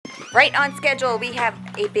Right on schedule, we have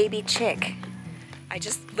a baby chick. I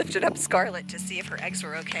just lifted up Scarlett to see if her eggs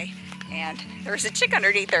were okay, and there was a chick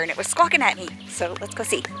underneath her and it was squawking at me. So let's go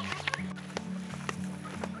see.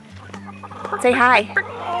 Say hi.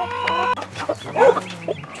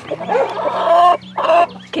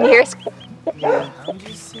 Can you hear us?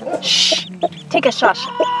 Shh. Take a shush.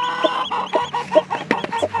 Okay.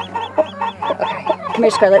 Come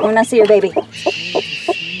here, Scarlett. We want to see your baby.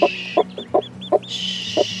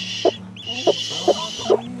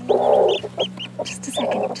 Just a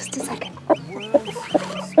second. Just a second.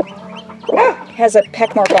 It has a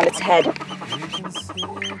peck mark on its head.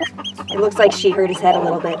 It looks like she hurt his head a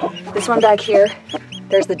little bit. This one back here,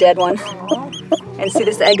 there's the dead one. And see,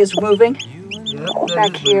 this egg is moving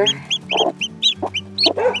back here.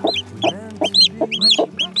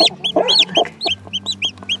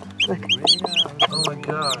 Look. Oh my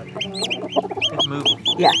God. It's moving.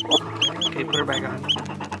 Yeah. Okay, put her back on.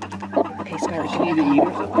 Okay, Scarlett. Does she need to eat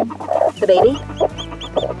or something? The baby?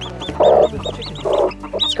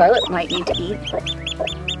 Scarlett might need to eat.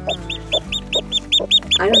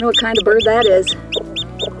 I don't know what kind of bird that is.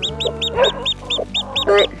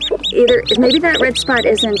 But maybe that red spot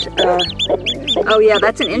isn't, oh yeah,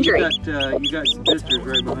 that's an injury. You got blisters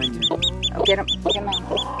right behind you. Oh, get him out.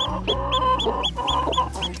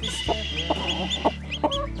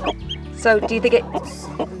 So, do you think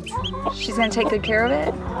she's gonna take good care of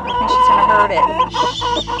it? I think she's gonna hurt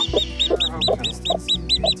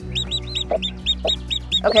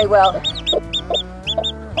it. Okay, well,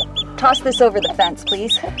 toss this over the fence,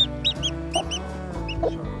 please.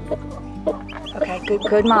 Okay,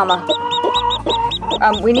 good mama.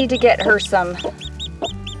 We need to get her some,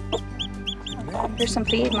 here's some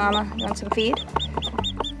feed, mama. You want some feed?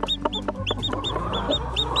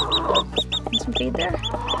 Want some feed there?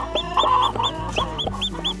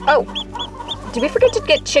 Oh, did we forget to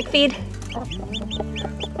get chick feed?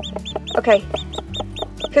 Okay,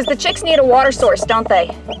 because the chicks need a water source, don't they?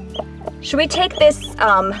 Should we take this,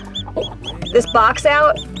 this box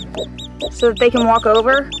out so that they can walk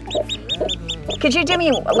over? Could you do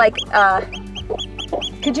me, like,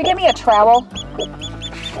 could you give me a trowel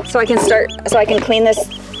so I can clean this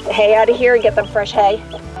hay out of here and get them fresh hay?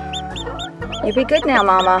 You'd be good now,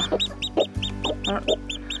 Mama.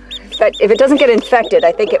 But if it doesn't get infected,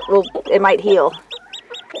 I think it might heal.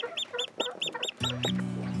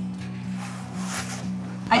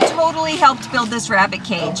 I totally helped build this rabbit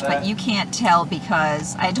cage, but you can't tell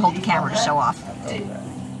because I had to hold the camera to show off.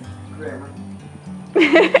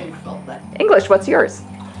 English, what's yours?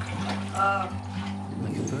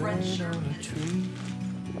 French.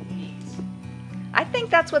 I think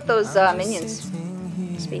that's what those minions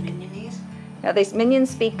speak. No, these minions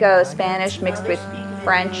speak Spanish mixed with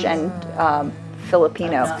French and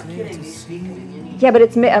Filipino. Yeah, but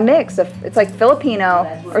it's a mix of, it's like Filipino,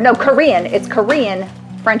 or no, Korean. It's Korean,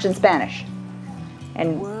 French, and Spanish,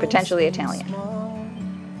 and potentially Italian.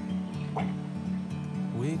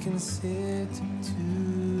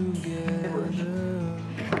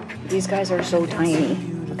 These guys are so tiny.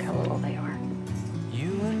 Look how little they are.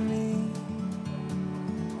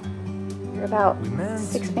 They're about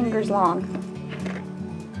 6 fingers long.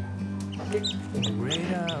 They're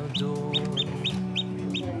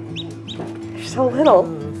so little.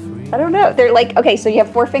 I don't know. They're like, okay, so you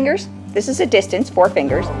have 4 fingers. This is a distance, 4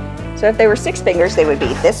 fingers. So if they were 6 fingers, they would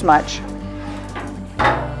be this much.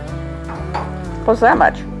 Close to that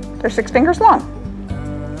much. They're 6 fingers long.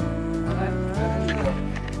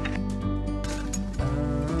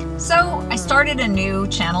 So I started a new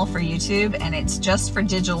channel for YouTube, and it's just for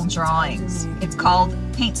digital drawings. It's called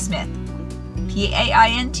Paintsmyth,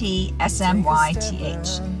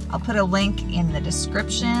 Paintsmyth. I'll put a link in the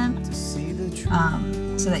description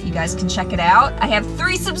so that you guys can check it out. I have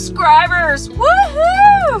 3 subscribers,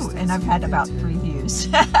 woohoo! And I've had about 3 views,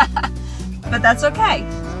 but that's okay.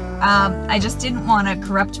 I just didn't want to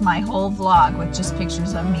corrupt my whole vlog with just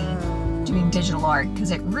pictures of me doing digital art,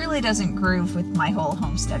 because it really doesn't groove with my whole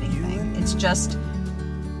homesteading thing. It's just,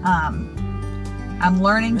 I'm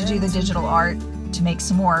learning to do the digital art to make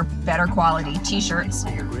some more better quality t-shirts.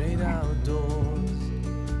 You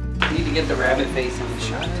need to get the rabbit face in the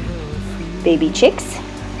shot. Baby chicks,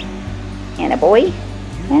 and a boy,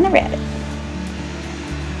 and a rabbit.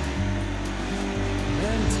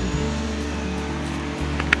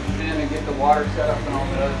 And get the water set up and all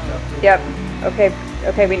that other stuff too. Yep.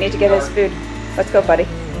 Okay, we need to get his food. Let's go, buddy.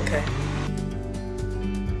 Okay.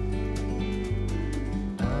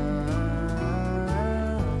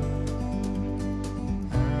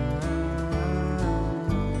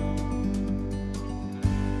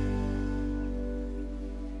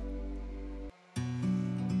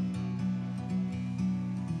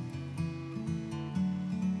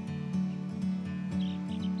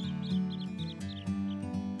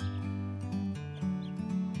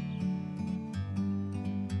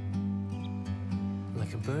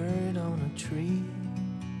 bird on a tree.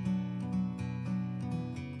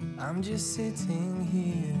 I'm just sitting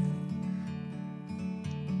here.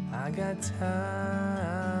 I got time.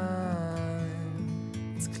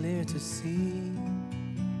 It's clear to see.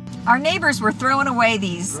 Our neighbors were throwing away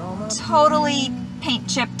these totally paint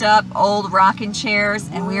chipped up old rocking chairs,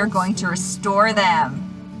 and we are going to restore them.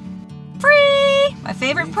 Free! My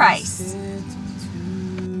favorite price.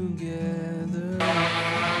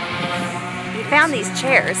 He found these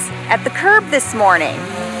chairs at the curb this morning.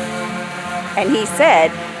 And he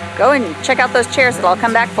said, go and check out those chairs and I'll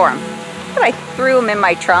come back for them. But I threw them in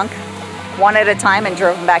my trunk, one at a time, and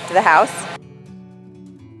drove them back to the house.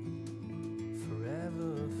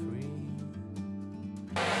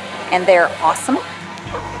 And they're awesome.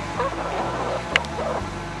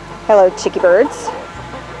 Hello, chickie birds.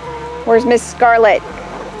 Where's Miss Scarlett?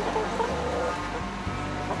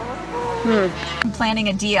 I'm planning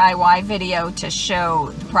a DIY video to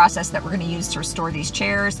show the process that we're going to use to restore these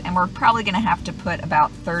chairs, and we're probably going to have to put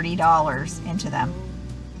about $30 into them.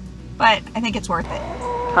 But I think it's worth it.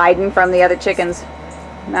 Hiding from the other chickens.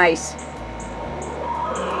 Nice.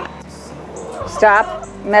 Stop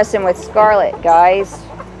messing with Scarlett, guys.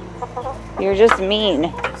 You're just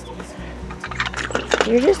mean.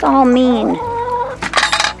 You're just all mean.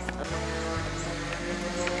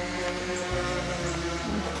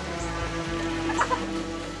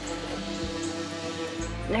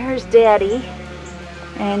 There's Daddy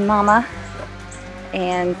and Mama,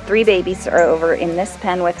 and 3 babies are over in this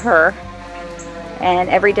pen with her. And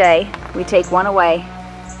every day we take one away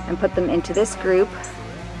and put them into this group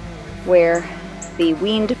where the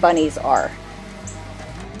weaned bunnies are.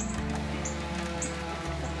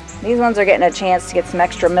 These ones are getting a chance to get some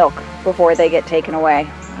extra milk before they get taken away.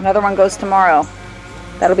 Another one goes tomorrow.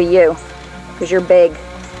 That'll be you, because you're big.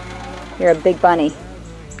 You're a big bunny.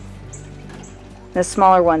 The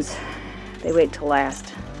smaller ones, they wait till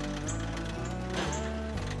last.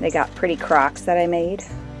 They got pretty crocks that I made.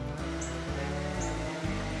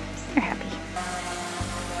 They're happy.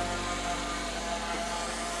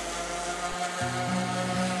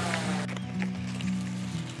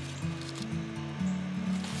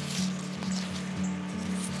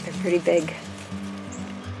 They're pretty big.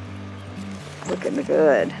 Looking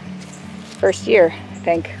good. First year, I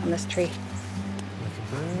think, on this tree. Like a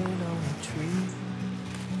bird on a tree.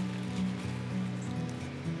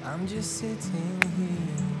 I'm just sitting here.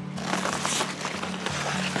 I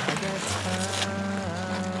got time.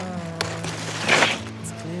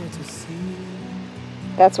 It's clear to see.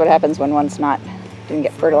 That's what happens when one's didn't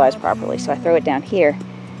get fertilized properly. So I throw it down here.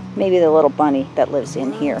 Maybe the little bunny that lives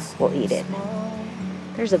in here will eat it.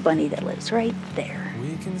 There's a bunny that lives right there.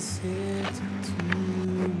 We can sit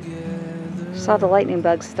together. Saw the lightning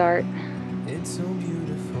bug start. It's so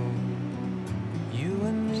beautiful. You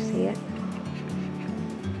and me. See it?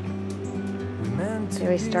 We meant They to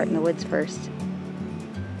always be start in the woods first.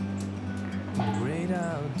 the great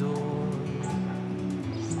outdoors.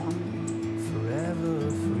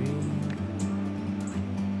 Forever free.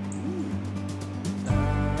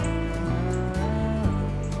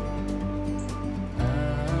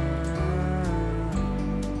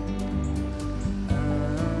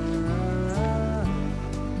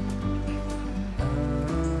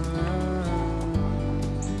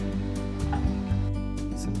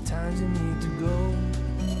 Sometimes you need to go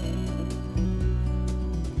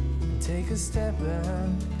and take a step back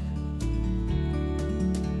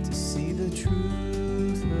to see the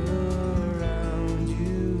truth around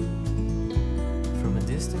you. From a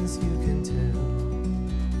distance you can tell.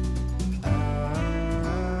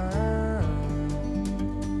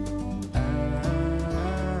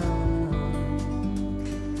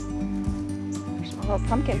 There's my little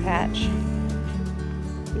pumpkin patch.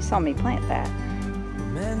 You saw me plant that.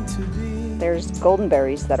 Meant to be There's golden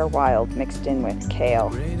berries that are wild mixed in with kale.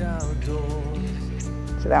 great outdoors.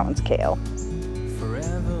 So that one's kale.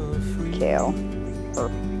 Forever free. Kale.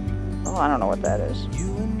 Or, oh, I don't know what that is.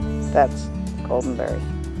 You and me. That's golden berry.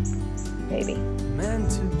 Maybe.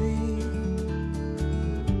 Meant to be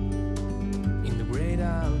in the great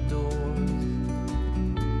outdoors.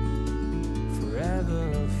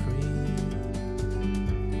 Forever free.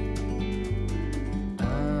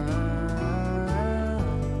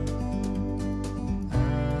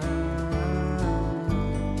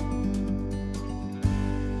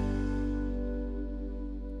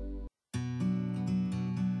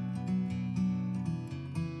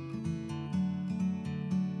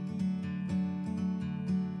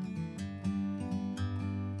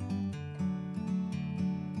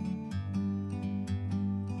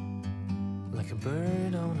 Like a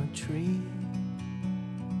bird on a tree.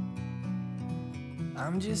 I'm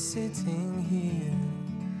I'm just sitting here.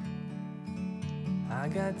 I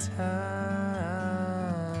got time,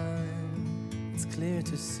 it's clear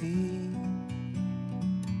to see.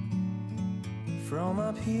 From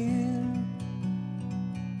up here,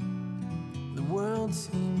 the world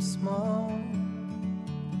seems small.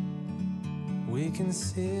 We can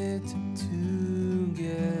sit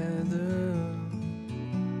together.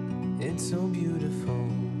 It's so beautiful,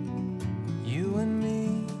 you and me.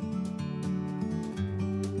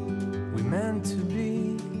 We meant to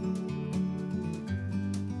be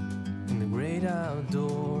in the great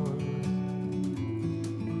outdoors,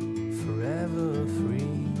 forever free.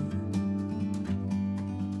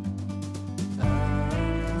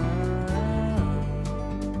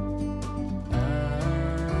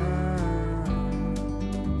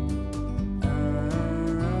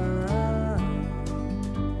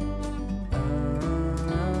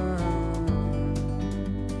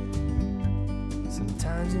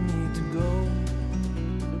 Sometimes you need to go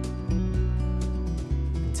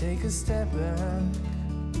and take a step back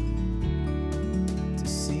to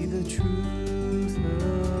see the truth.